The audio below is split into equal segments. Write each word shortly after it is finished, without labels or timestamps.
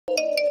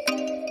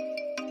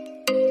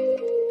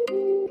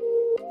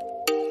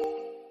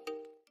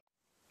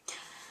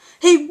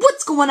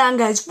going on,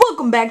 guys?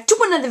 Welcome back to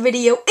another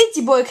video. It's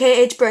your boy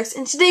KH Bricks,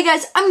 and today,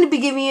 guys, I'm going to be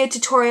giving you a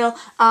tutorial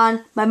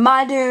on my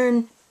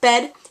modern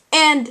bed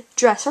and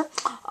dresser.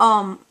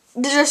 The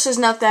dresser's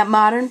not that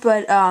modern,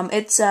 but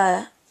it's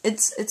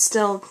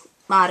still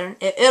modern.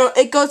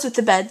 It goes with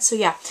the bed, so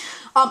yeah.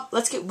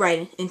 Let's get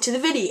right into the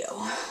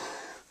video.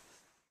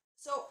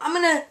 So I'm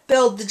going to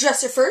build the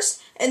dresser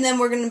first, and then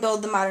we're going to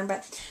build the modern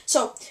bed.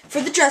 So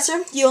for the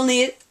dresser, you'll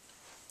need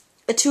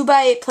a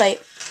 2x8 plate.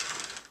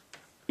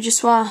 You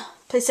just want to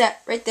place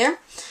that right there.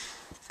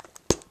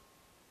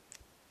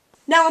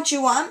 Now what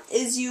you want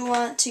is you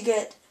want to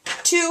get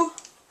two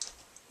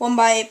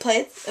 1x8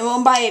 plates,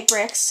 1x8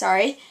 bricks,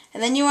 sorry,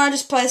 and then you want to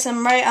just place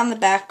them right on the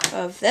back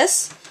of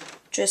this,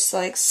 just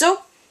like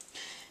so.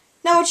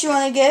 Now what you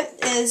want to get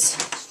is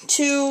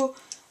two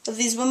of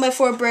these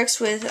 1x4 bricks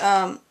with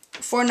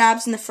 4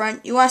 knobs in the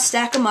front. You want to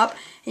stack them up,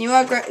 and you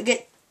want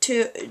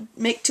to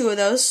make 2 of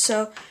those.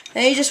 So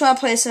then you just want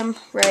to place them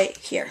right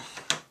here.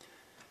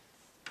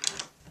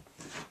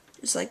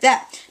 Just like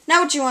that.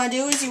 Now what you want to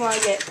do is you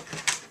want to get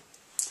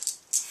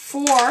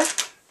 4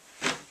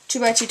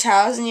 2x2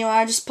 tiles, and you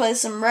want to just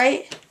place them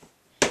right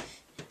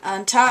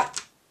on top,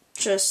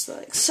 just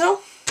like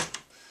so.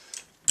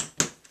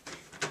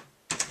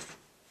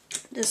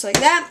 Just like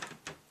that.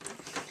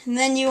 And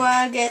then you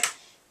want to get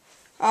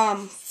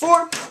 4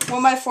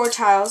 1x4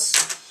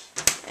 tiles,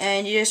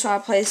 and you just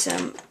want to place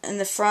them in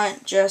the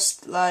front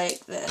just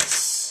like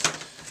this.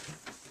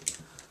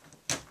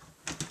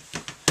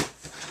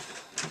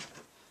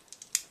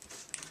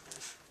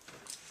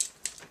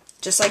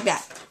 Just like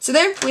that. So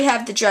there we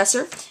have the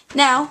dresser.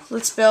 Now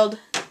let's build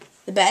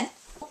the bed.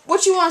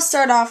 What you want to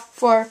start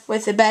off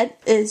with the bed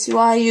is you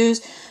want to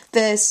use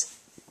this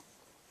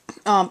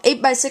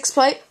 8x6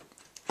 plate,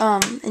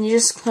 and you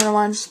just kind of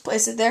want to just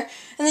place it there.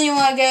 And then you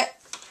want to get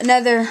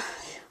another,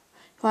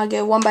 you want to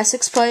get a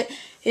 1x6 plate.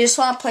 You just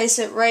want to place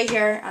it right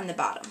here on the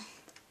bottom,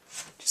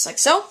 just like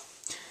so.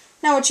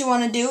 Now what you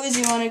want to do is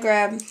you want to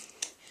grab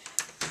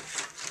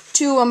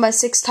 2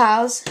 1x6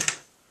 tiles,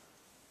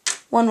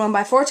 1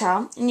 1x4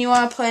 tile, and you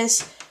want to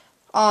place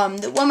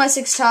the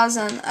 1x6 tiles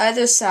on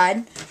either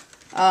side,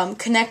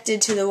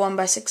 connected to the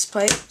 1x6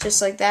 plate,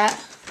 just like that,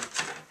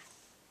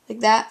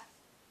 like that.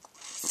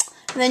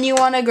 And then you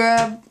want to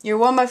grab your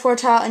 1x4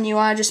 tile, and you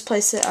want to just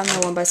place it on the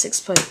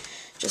 1x6 plate,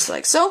 just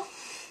like so,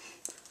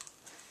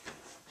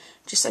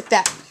 just like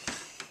that.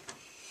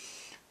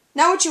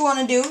 Now what you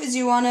want to do is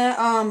you want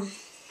to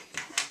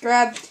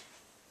grab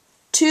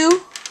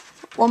 2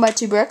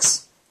 1x2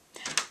 bricks,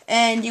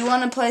 and you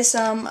want to place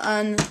them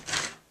on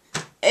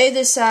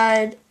either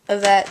side of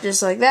that,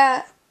 just like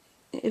that,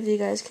 if you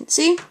guys can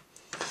see.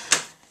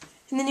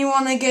 And then you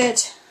want to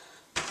get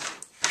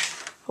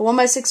a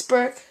 1x6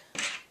 brick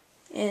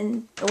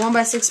and a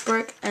 1x6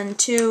 brick and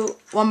 2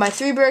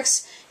 1x3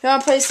 bricks. You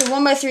want to place the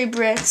 1x3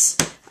 bricks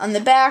on the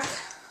back,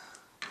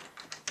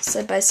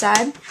 side by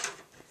side,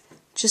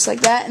 just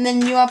like that. And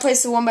then you want to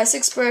place the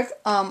 1x6 brick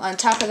on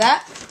top of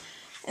that.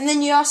 And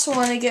then you also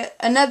want to get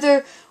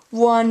another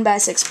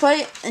 1x6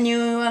 plate, and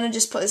you want to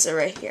just place it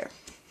right here.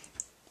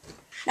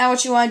 Now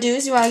what you want to do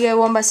is you want to get a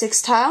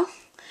 1x6 tile.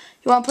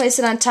 You want to place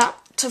it on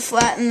top to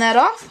flatten that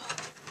off,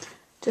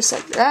 just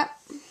like that.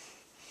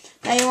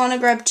 Now you want to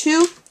grab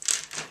 2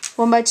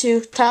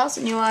 1x2 tiles,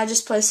 and you want to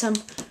just place them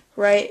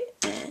right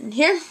in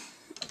here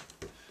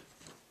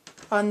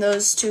on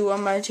those 2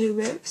 1x2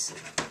 bricks,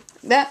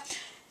 like that.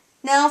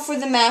 Now for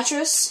the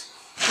mattress,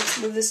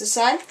 let's move this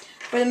aside.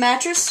 For the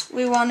mattress,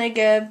 we want to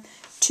get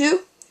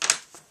 2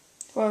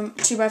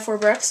 2x4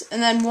 bricks,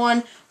 and then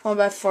 1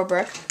 1x4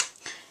 brick.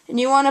 And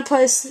you want to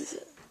place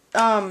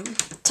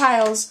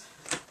tiles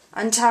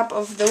on top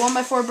of the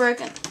 1x4 brick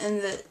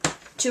and the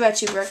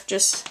 2x2 brick,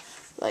 just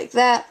like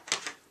that.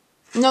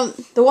 No,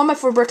 the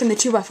 1x4 brick and the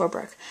 2x4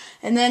 brick.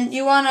 And then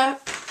you want to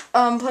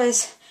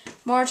place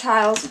more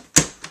tiles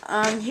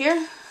on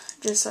here,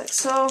 just like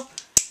so.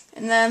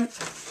 And then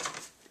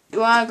you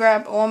want to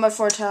grab a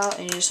 1x4 tile,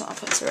 and you just want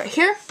to place it right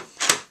here,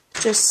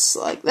 just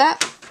like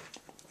that.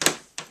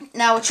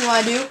 Now what you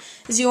want to do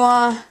is you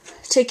want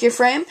to take your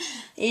frame,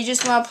 and you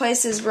just want to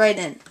place this right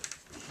in.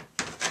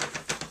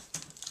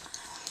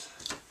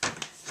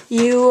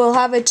 You will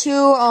have a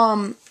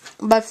 2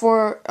 by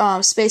 4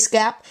 space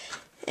gap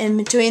in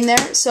between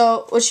there.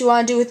 So what you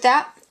want to do with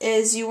that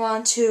is you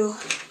want to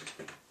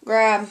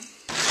grab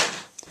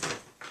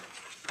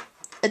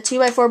a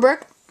 2x4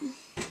 brick,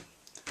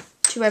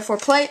 2x4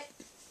 plate,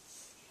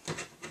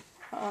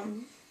 a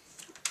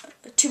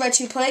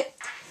 2x2 plate,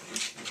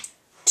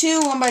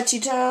 2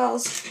 1x2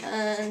 tiles,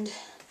 and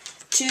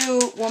 2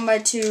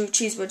 1x2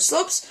 cheese wedge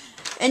slopes.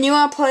 And you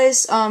want to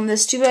place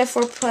this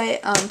 2x4 plate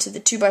onto the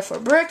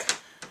 2x4 brick,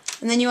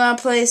 and then you want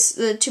to place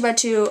the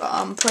 2x2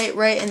 plate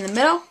right in the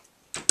middle,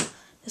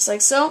 just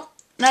like so.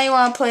 Now you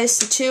want to place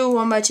the 2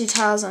 1x2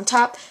 tiles on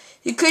top.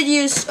 You could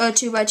use a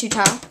 2x2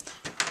 tile,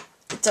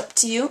 it's up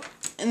to you.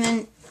 And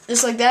then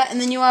just like that.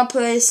 And then you want to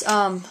place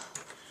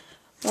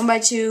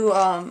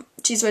 1x2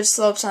 cheese wedge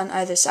slopes on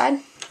either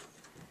side,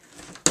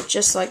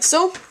 just like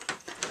so.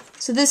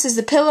 So this is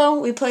the pillow.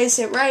 We place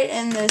it right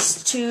in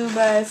this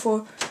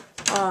 2x4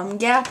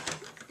 gap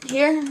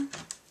here,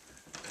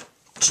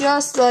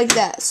 just like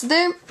that. So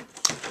there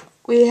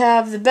we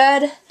have the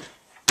bed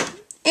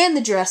and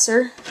the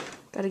dresser.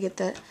 Gotta get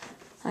that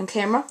on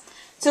camera.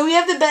 So we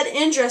have the bed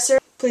and dresser.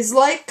 Please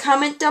like,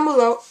 comment down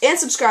below, and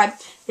subscribe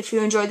if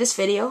you enjoyed this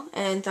video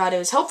and thought it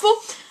was helpful.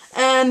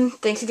 And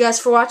thank you guys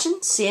for watching.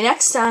 See you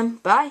next time.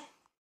 Bye.